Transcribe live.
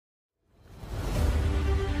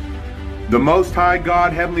The Most High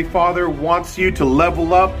God, Heavenly Father, wants you to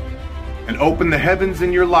level up and open the heavens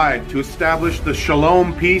in your life to establish the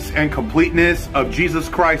shalom, peace, and completeness of Jesus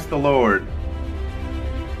Christ the Lord.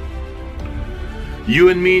 You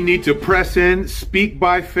and me need to press in, speak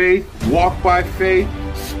by faith, walk by faith,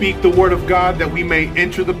 speak the word of God that we may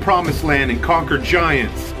enter the promised land and conquer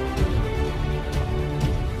giants.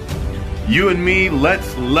 You and me,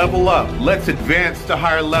 let's level up. Let's advance to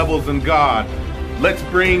higher levels in God. Let's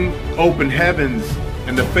bring open heavens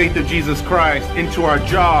and the faith of Jesus Christ into our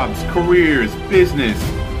jobs, careers, business,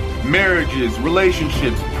 marriages,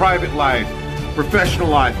 relationships, private life, professional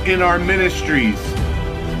life, in our ministries.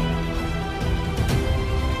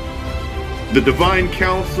 The divine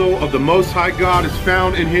counsel of the Most High God is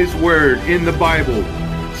found in His Word, in the Bible.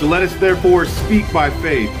 So let us therefore speak by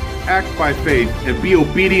faith, act by faith, and be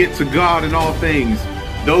obedient to God in all things.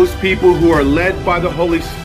 Those people who are led by the Holy